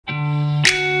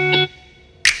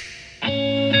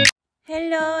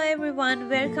everyone,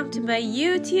 welcome to my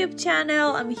YouTube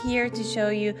channel. I'm here to show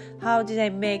you how did I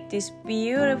make this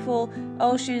beautiful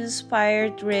ocean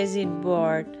inspired resin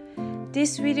board.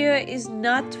 This video is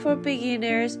not for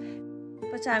beginners,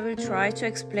 but I will try to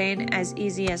explain as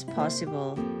easy as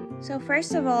possible. So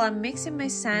first of all, I'm mixing my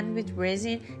sand with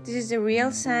resin. This is the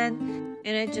real sand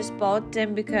and I just bought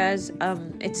them because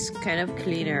it's kind of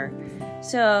cleaner.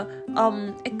 So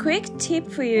a quick tip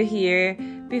for you here: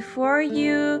 before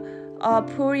you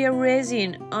pour your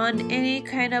resin on any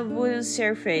kind of wooden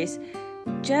surface,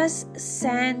 just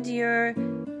sand your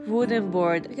wooden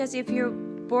board, because if your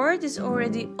board is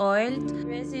already oiled,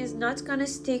 resin is not gonna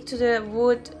stick to the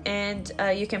wood and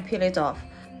you can peel it off.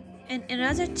 And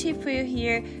another tip for you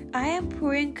here, I am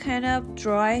pouring kind of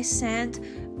dry sand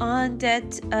on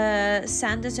that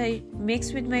sand that I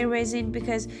mixed with my resin,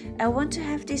 because I want to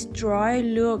have this dry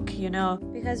look, you know,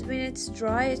 because when it's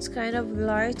dry it's kind of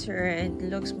lighter and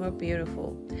looks more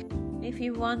beautiful. If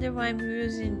you wonder why I'm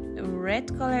using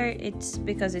red color, it's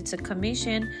because it's a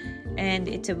commission and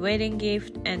it's a wedding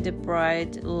gift and the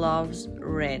bride loves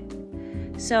red.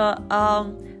 So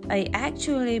I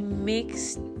actually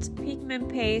mixed pigment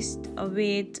paste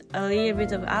with a little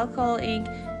bit of alcohol ink.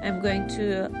 I'm going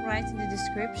to write in the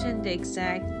description the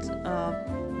exact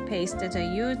paste that I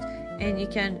used, and you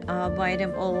can buy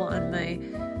them all on my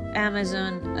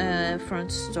Amazon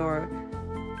front store.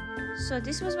 So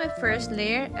this was my first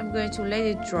layer. I'm going to let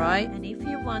it dry, and if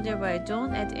you wonder why I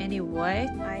don't add any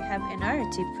white, I have another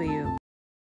tip for you.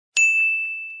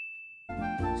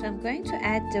 So I'm going to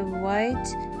add the white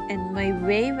and my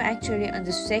wave actually on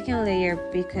the second layer,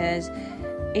 because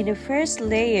in the first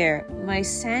layer my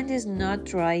sand is not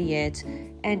dry yet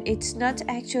and it's not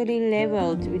actually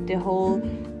leveled with the whole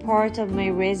part of my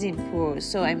resin pour,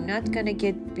 so I'm not gonna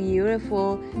get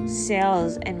beautiful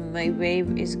cells and my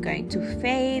wave is going to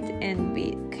fade and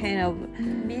be kind of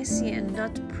messy and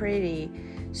not pretty.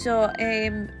 So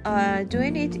I'm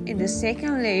doing it in the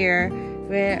second layer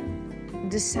where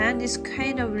the sand is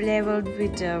kind of leveled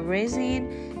with the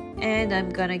resin, and I'm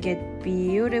gonna get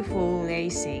beautiful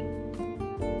lacing.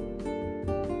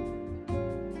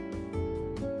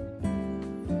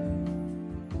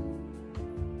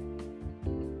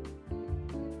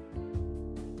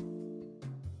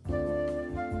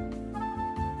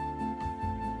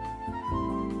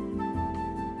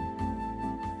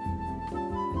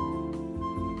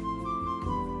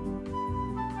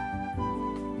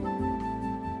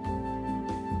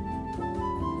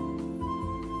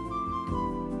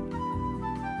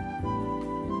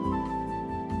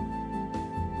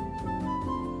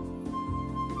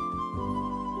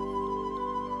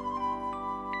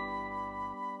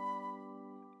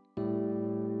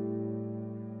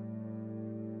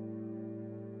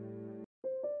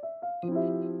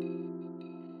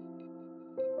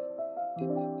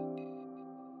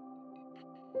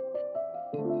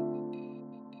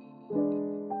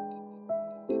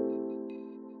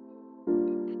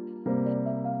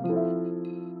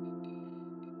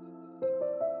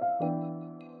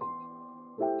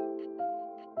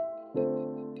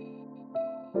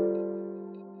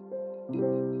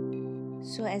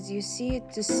 So as you see,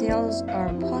 the cells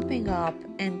are popping up,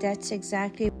 and that's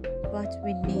exactly what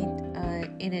we need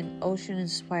in an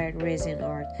ocean-inspired resin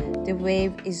art. The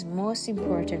wave is most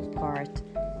important part.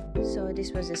 So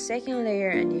this was the second layer,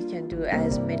 and you can do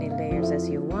as many layers as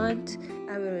you want.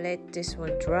 I will let this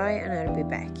one dry and I'll be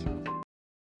back.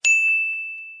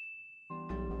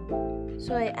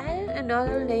 So I added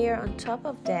another layer on top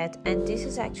of that, and this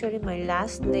is actually my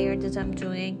last layer that I'm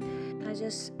doing. I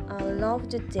just love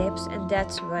the depths, and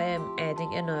that's why I'm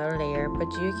adding another layer, but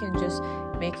you can just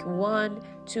make 1,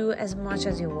 2, as much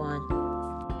as you want.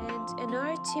 And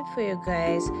another tip for you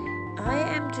guys, I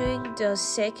am doing the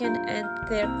second and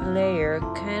third layer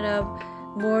kind of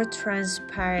more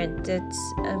transparent. That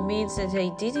means that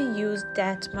I didn't use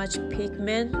that much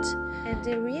pigment, and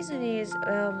the reason is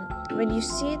when you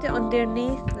see the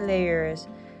underneath layers,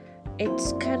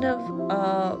 it's kind of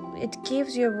it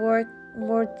gives your work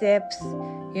more depth.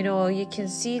 You know, you can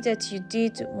see that you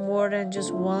did more than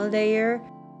just one layer,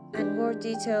 and more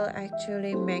detail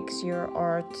actually makes your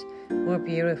art more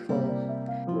beautiful.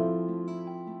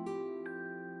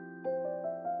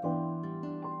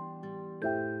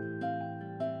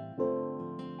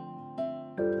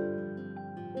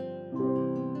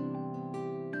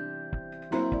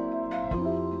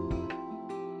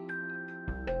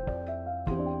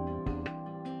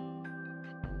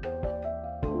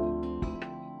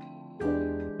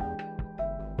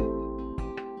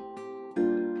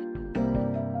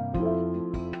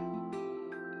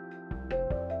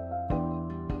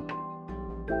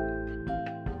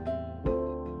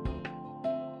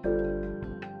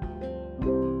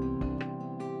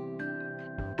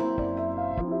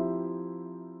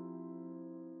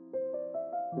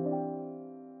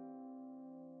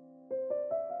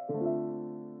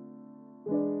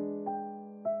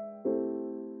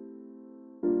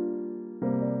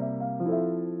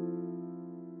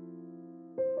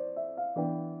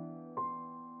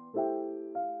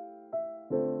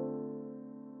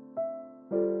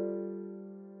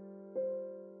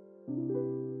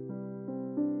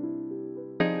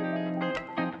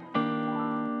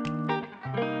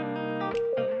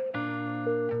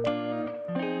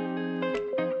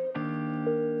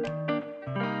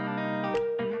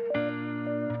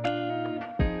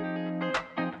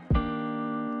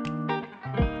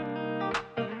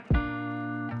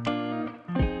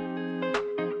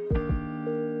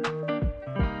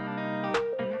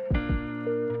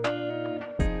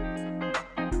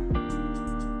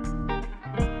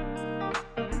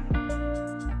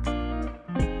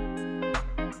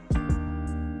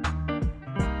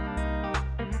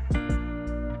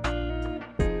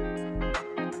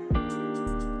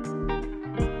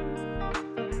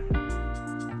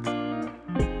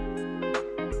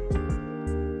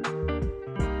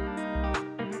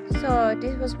 So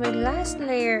this was my last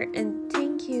layer, and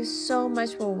thank you so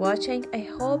much for watching. I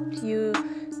hope you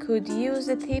could use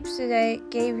the tips that I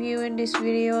gave you in this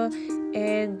video.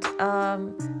 And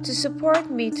to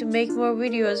support me to make more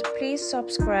videos, please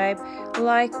subscribe,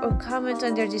 like or comment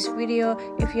under this video.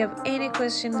 If you have any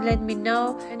questions, let me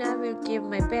know and I will give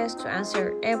my best to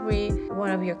answer every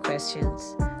one of your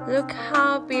questions. Look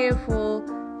how beautiful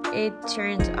it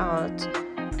turned out.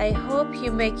 I hope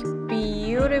you make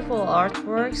beautiful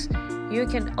artworks. You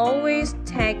can always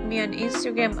tag me on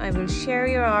Instagram. I will share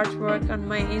your artwork on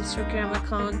my Instagram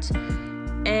account.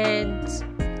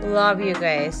 And love you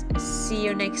guys. See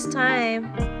you next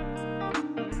time.